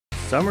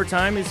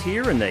Summertime is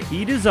here and the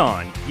heat is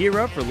on. Gear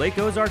up for Lake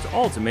Ozarks'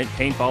 ultimate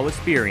paintball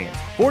experience.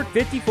 Fort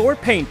 54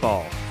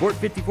 Paintball. Fort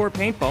 54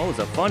 Paintball is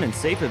a fun and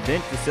safe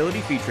event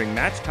facility featuring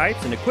match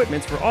types and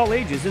equipments for all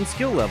ages and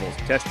skill levels.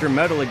 Test your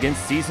mettle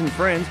against seasoned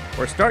friends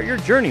or start your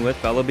journey with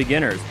fellow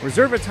beginners.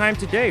 Reserve a time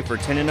today for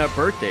 10 and up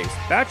birthdays,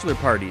 bachelor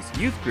parties,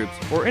 youth groups,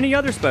 or any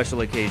other special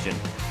occasion.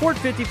 Fort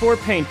 54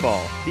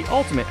 Paintball, the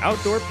ultimate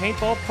outdoor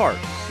paintball park,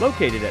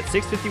 located at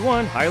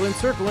 651 Highland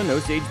Circle in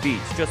Osage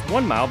Beach, just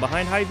 1 mile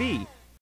behind Hy-Vee.